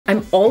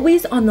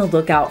always on the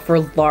lookout for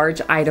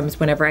large items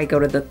whenever I go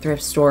to the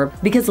thrift store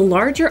because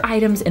larger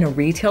items in a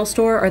retail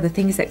store are the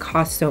things that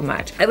cost so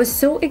much. I was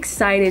so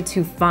excited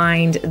to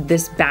find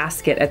this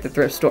basket at the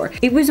thrift store.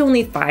 It was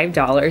only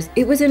 $5.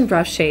 It was in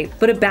rough shape,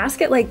 but a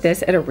basket like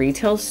this at a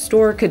retail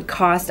store could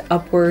cost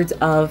upwards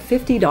of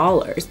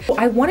 $50. So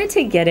I wanted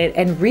to get it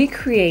and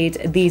recreate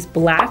these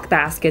black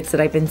baskets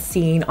that I've been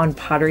seeing on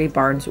Pottery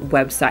Barn's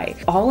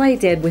website. All I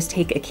did was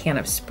take a can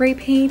of spray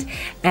paint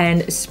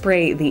and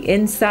spray the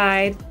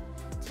inside.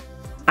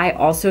 I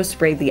also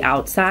sprayed the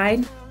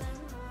outside.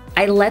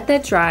 I let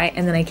that dry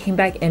and then I came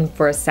back in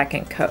for a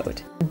second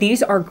coat.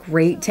 These are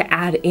great to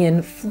add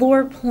in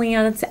floor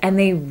plants and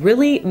they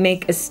really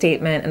make a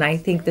statement, and I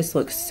think this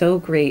looks so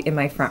great in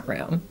my front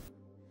room.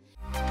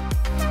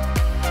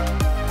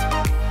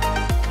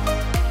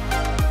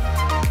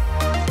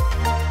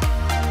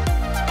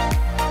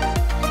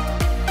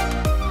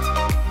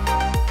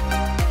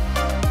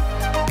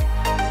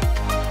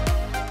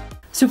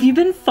 So if you've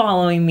been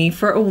following me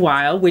for a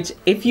while, which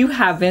if you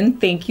haven't,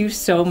 thank you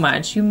so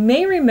much. You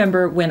may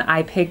remember when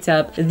I picked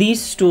up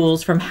these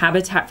stools from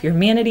Habitat for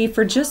Humanity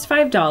for just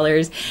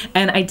 $5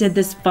 and I did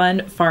this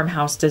fun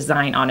farmhouse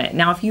design on it.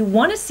 Now, if you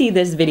want to see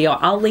this video,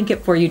 I'll link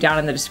it for you down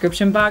in the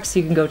description box so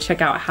you can go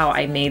check out how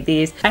I made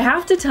these. I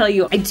have to tell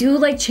you, I do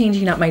like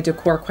changing up my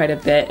decor quite a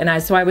bit,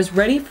 and so I was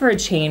ready for a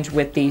change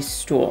with these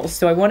stools.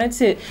 So I wanted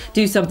to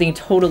do something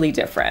totally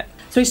different.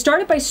 So I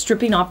started by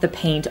stripping off the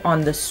paint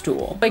on the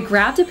stool. I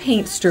grabbed a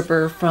paint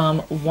stripper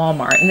from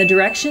Walmart and the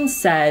directions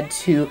said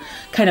to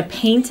kind of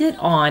paint it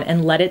on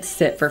and let it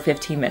sit for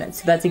 15 minutes.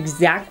 So that's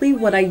exactly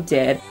what I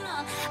did.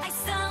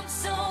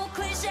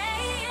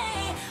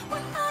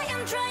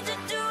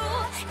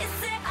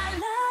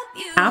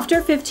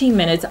 After 15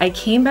 minutes, I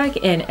came back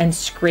in and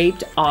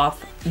scraped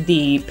off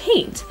the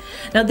paint.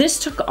 Now this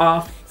took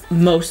off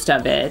most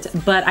of it,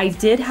 but I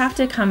did have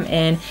to come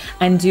in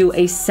and do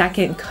a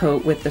second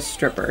coat with the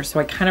stripper. So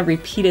I kind of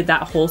repeated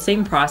that whole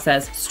same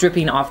process,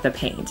 stripping off the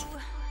paint.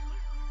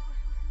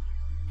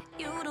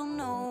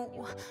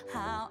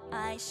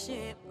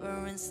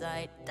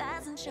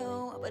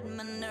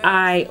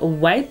 I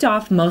wiped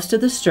off most of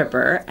the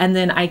stripper and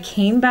then I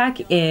came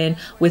back in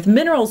with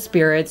mineral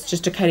spirits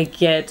just to kind of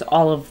get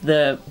all of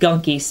the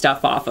gunky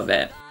stuff off of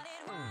it.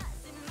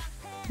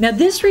 Now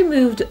this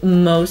removed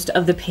most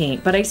of the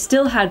paint, but I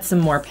still had some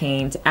more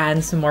paint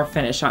and some more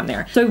finish on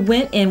there. So I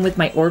went in with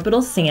my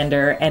orbital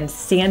sander and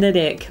sanded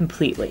it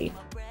completely.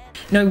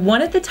 Now I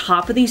wanted the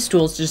top of these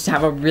stools to just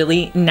have a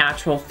really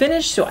natural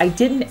finish, so I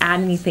didn't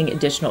add anything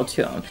additional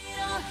to them.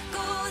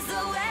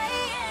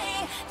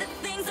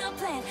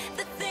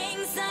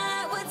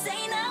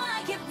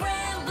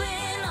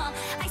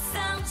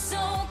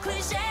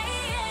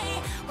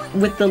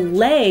 With the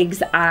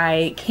legs,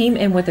 I came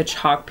in with a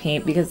chalk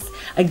paint because,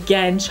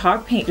 again,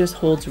 chalk paint just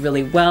holds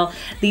really well.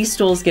 These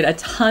stools get a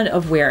ton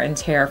of wear and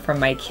tear from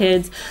my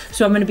kids,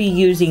 so I'm going to be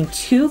using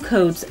 2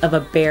 coats of a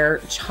bare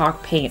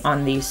chalk paint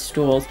on these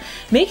stools,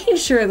 making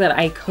sure that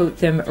I coat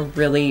them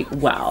really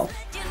well.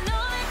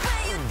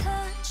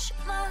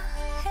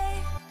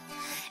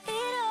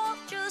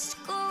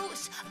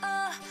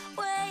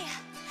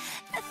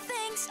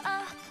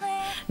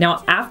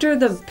 Now, after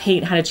the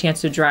paint had a chance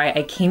to dry,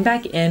 I came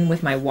back in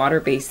with my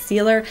water-based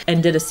sealer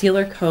and did a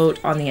sealer coat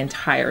on the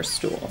entire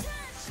stool.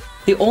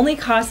 The only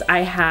cost I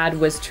had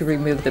was to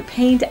remove the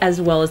paint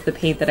as well as the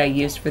paint that I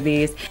used for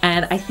these,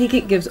 and I think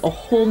it gives a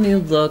whole new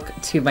look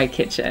to my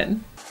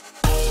kitchen.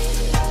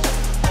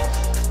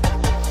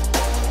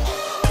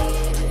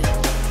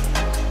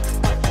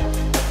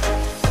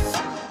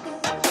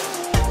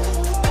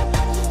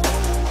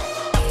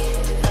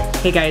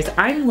 Hey guys,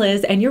 I'm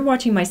Liz and you're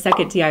watching my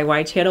second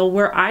DIY channel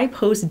where I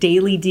post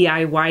daily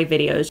DIY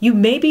videos. You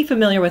may be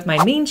familiar with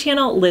my main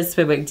channel, Liz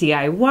Fenwick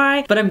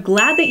DIY, but I'm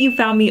glad that you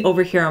found me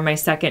over here on my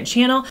second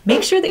channel.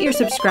 Make sure that you're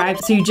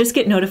subscribed so you just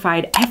get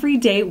notified every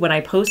day when I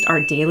post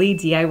our daily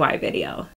DIY video.